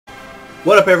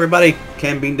What up, everybody?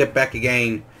 Ken Bean Dip back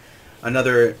again.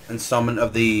 Another installment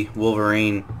of the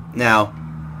Wolverine. Now,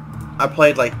 I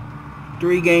played like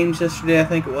 3 games yesterday, I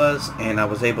think it was, and I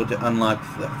was able to unlock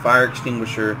the fire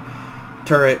extinguisher,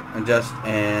 turret, and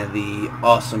the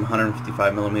awesome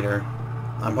 155mm.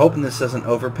 I'm hoping this doesn't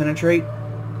over-penetrate.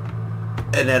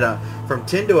 And then from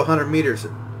 10 to 100 meters,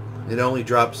 it only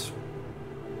drops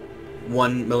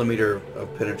 1 millimeter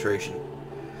of penetration.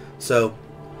 So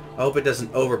I hope it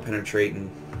doesn't over-penetrate,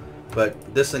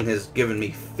 but this thing has given me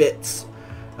fits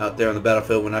out there on the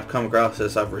battlefield. When I've come across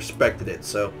this, I've respected it.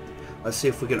 So let's see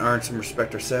if we can earn some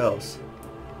respect ourselves.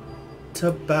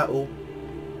 To battle.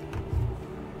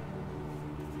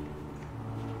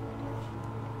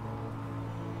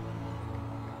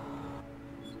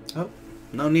 Oh,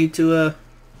 no need to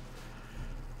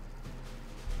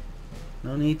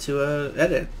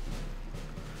edit.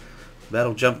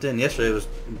 Battle jumped in. Yesterday it was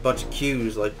a bunch of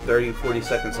queues, like 30-40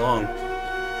 seconds long,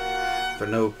 for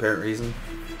no apparent reason.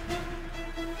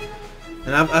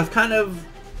 And I've kind of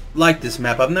liked this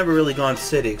map. I've never really gone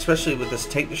city, especially with this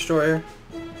tank destroyer.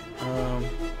 Let's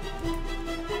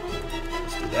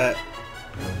do that.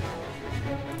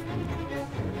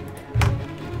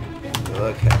 Good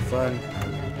luck, have fun.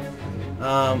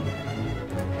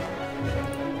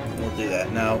 We'll do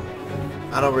that. Now,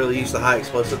 I don't really use the high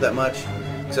explosive that much,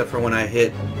 except for when I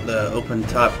hit the open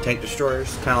top tank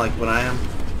destroyers, kind of like when I am.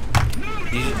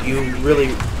 You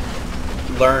really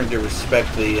learn to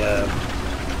respect the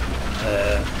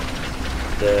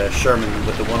Sherman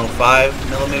with the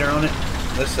 105mm on it.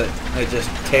 This it just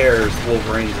tears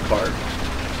Wolverines apart.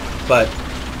 But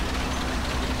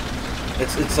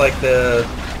it's like the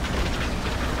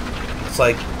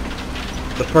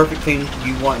perfect thing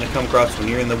you want to come across when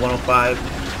you're in the 105.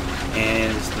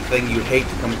 And it's the thing you hate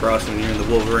to come across when you're in the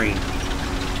Wolverine.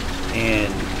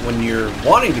 And when you're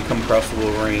wanting to come across the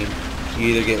Wolverine, you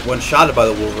either get one-shotted by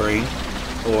the Wolverine,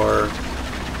 or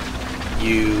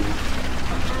you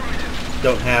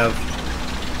don't have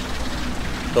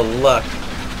the luck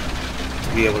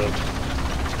to be able to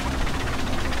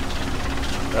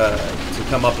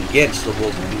come up against the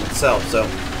Wolverine itself. So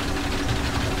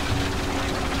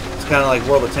it's kind of like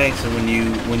World of Tanks, and when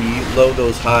you load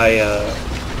those high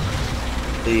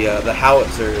the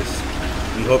howitzers,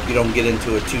 you hope you don't get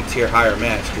into a 2-tier higher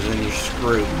match, because then you're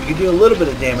screwed. You can do a little bit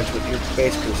of damage, but you're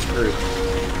basically screwed.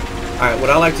 Alright, what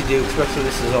I like to do, especially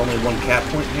this is only one cap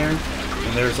point here,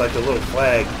 and there's like a little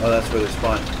flag. Oh, that's where they're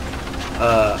spawned.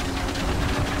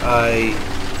 I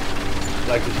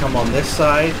like to come on this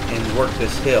side and work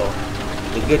this hill.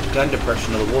 The good gun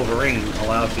depression of the Wolverine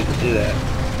allows you to do that.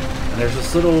 And there's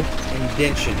this little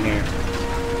indention here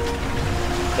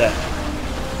that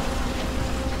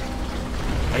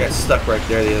I got stuck right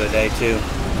there the other day too.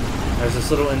 There's this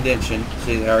little indention.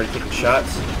 See, they're already taking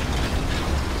shots.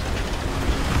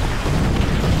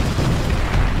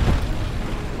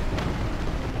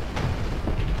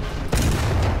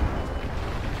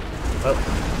 Oh.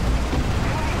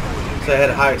 So I had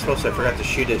a high explosive. I forgot to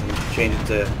shoot it and change it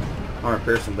to armor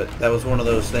piercing, but that was one of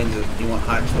those things that you want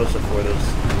high explosive for, the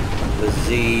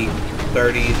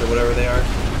Z30s or whatever they are.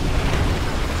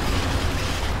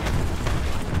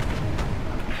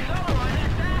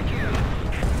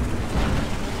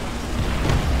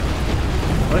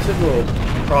 What's this little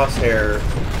crosshair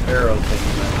arrow thing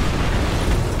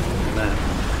on that?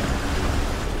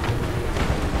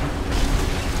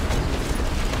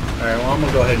 Alright, well, I'm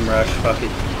gonna go ahead and rush. Fuck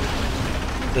it.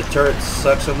 The turret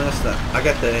sucks on this. I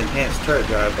got the enhanced turret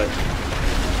drive, but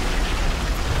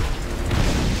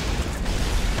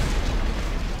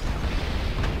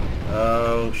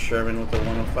oh, Sherman with the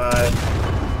 105.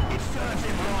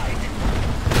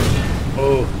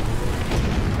 Oh.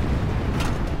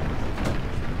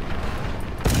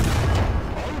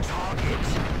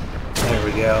 There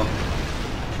we go.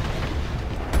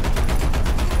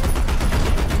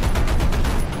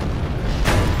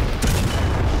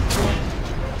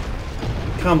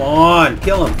 Come on,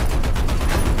 kill him.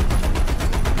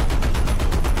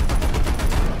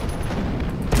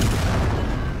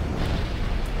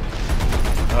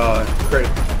 Oh,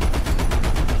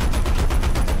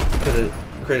 could have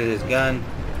critted his gun.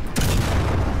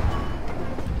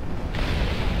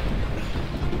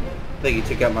 I think he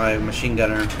took out my machine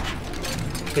gunner.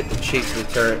 Hit the cheeks of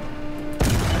the turret.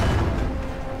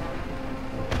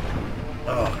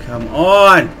 Oh, come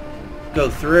on! Go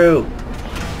through.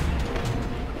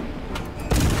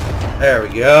 There we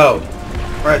go.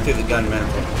 Right through the gun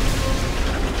mantle.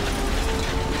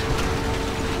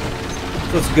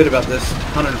 What's good about this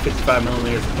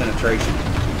 155mm of penetration?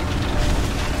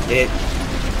 It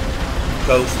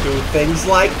goes through things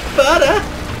like butter.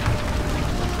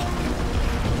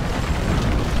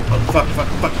 fuck, fuck,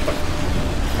 fuck, fuck.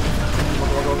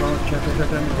 Go. Check.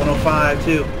 105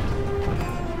 too.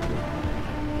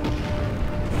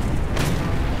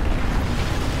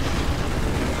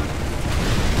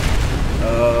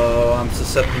 Oh, I'm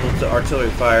susceptible to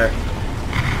artillery fire.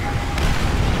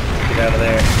 Get out of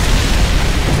there.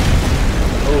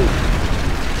 Oh.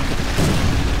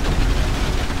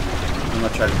 I'm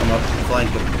gonna try to come up and flank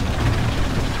him.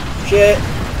 Shit!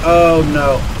 Oh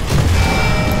no.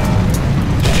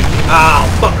 Ah,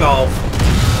 fuck off.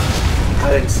 I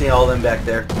didn't see all them back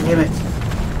there. Damn it.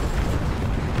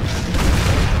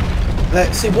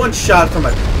 See, one shot from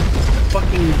a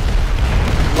fucking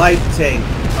light tank.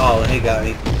 Oh, he got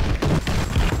me.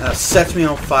 Sets me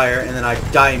on fire, and then I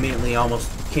die immediately. Almost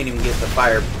can't even get the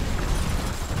fire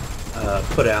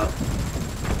put out.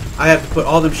 I have to put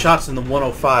all them shots in the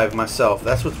 105 myself.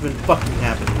 That's what's been fucking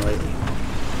happening lately.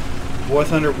 War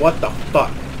Thunder, what the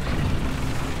fuck?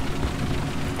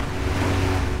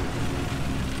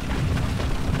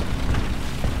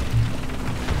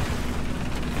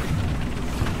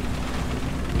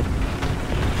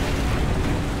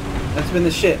 That's been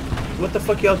the shit. What the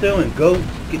fuck y'all doing? Go.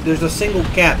 There's a single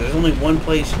cap. There's only one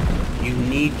place you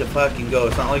need to fucking go.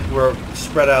 It's not like we're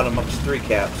spread out amongst 3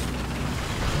 caps.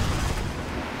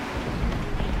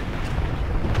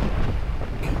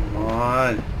 Come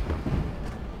on.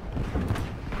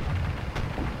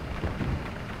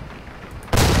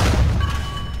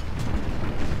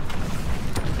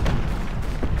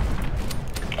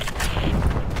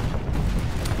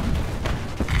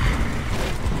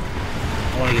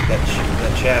 I want to get that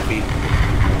Chaffee. I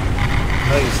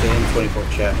think it's the M24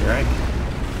 Chaffee, right?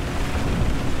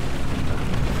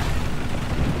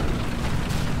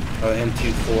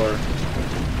 M24,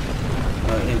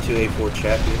 M2A4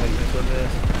 Chaffee, I think that's what it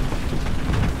is.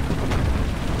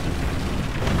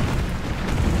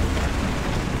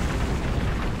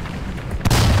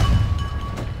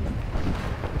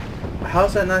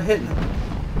 How's that not hitting him?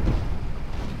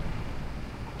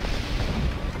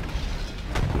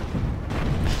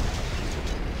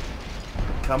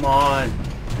 Come on.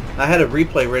 I had a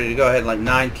replay ready to go. I had like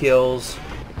 9 kills.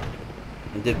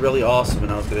 And did really awesome,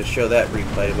 and I was going to show that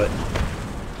replay, but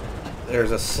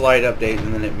there's a slight update,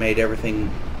 and then it made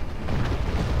everything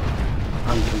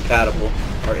uncompatible,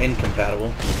 or incompatible,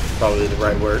 which is probably the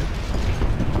right word.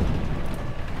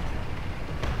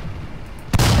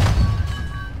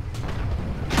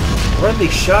 Where are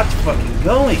these shots fucking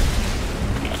going?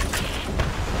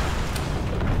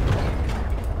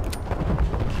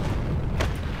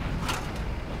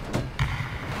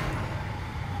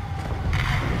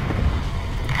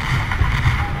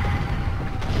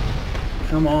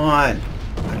 Come on.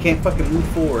 I can't fucking move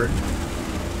forward.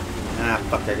 Ah,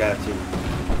 fuck, I got to.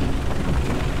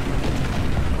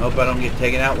 Hope I don't get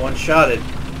taken out one-shotted.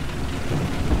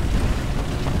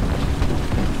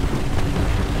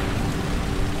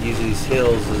 Use these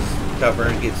hills as cover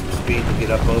and get some speed to get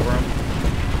up over them.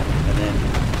 And then...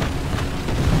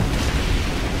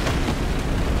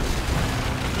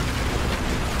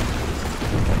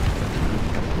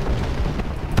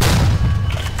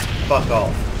 fuck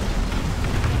off.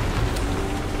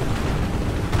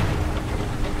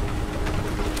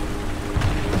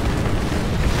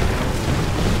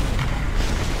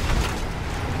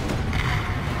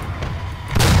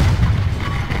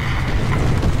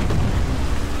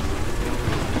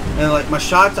 And like my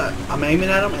shots, I'm aiming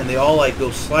at them, and they all like go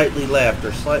slightly left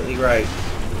or slightly right.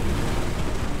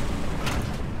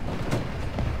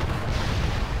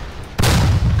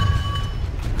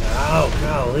 Oh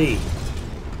golly!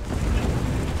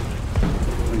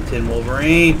 10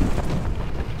 Wolverine.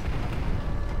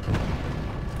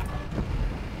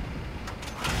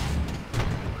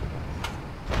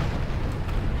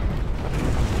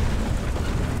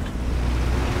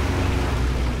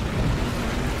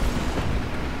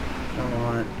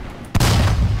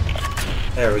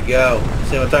 There we go.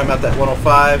 See what I'm talking about? That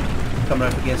 105 coming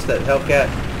up against that Hellcat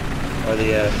or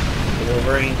the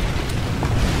Wolverine.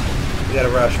 We gotta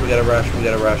rush. We gotta rush. We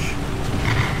gotta rush.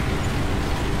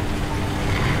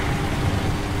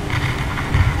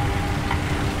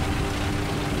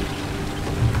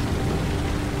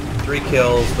 Three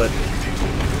kills, but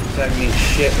that means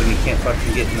shit when you can't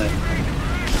fucking get in the.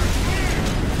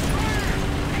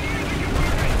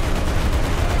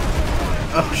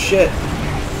 Oh shit.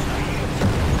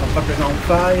 Fucker's on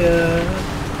fire,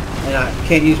 and I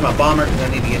can't use my bomber because I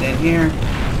need to get in here.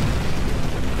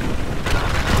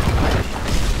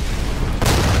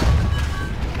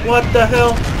 What the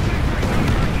hell?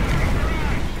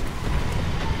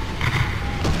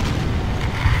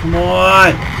 Come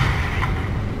on!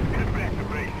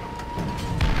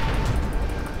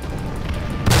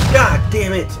 God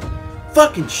damn it.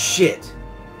 Fucking shit.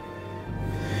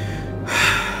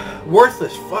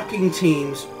 Worthless fucking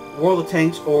teams. World of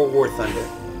Tanks or War Thunder.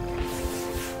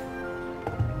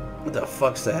 What the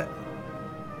fuck's that?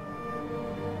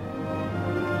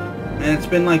 And it's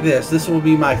been like this. This will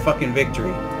be my fucking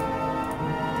victory.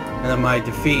 And then my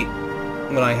defeat,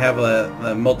 when I have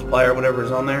a multiplier or whatever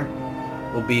is on there,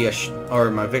 will be or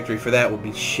my victory for that will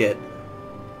be shit.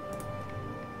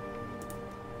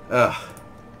 Ugh.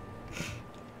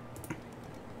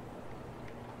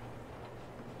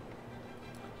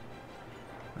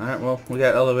 Alright, well, we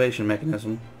got elevation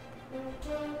mechanism.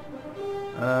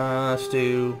 Let's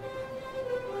do...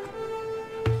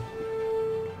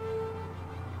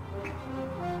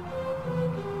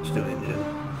 Let's do engine.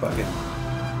 Fuck it.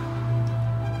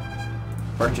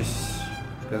 Purchase.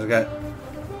 Because I got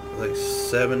like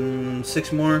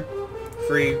 6 more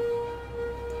free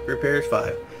repairs.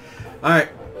 5. Alright.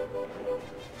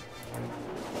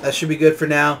 That should be good for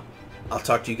now. I'll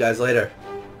talk to you guys later.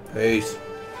 Peace.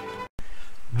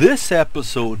 This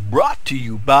episode brought to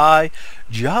you by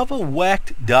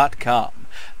JavaWhacked.com,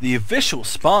 the official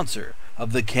sponsor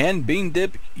of the Can Bean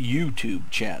Dip YouTube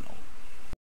channel.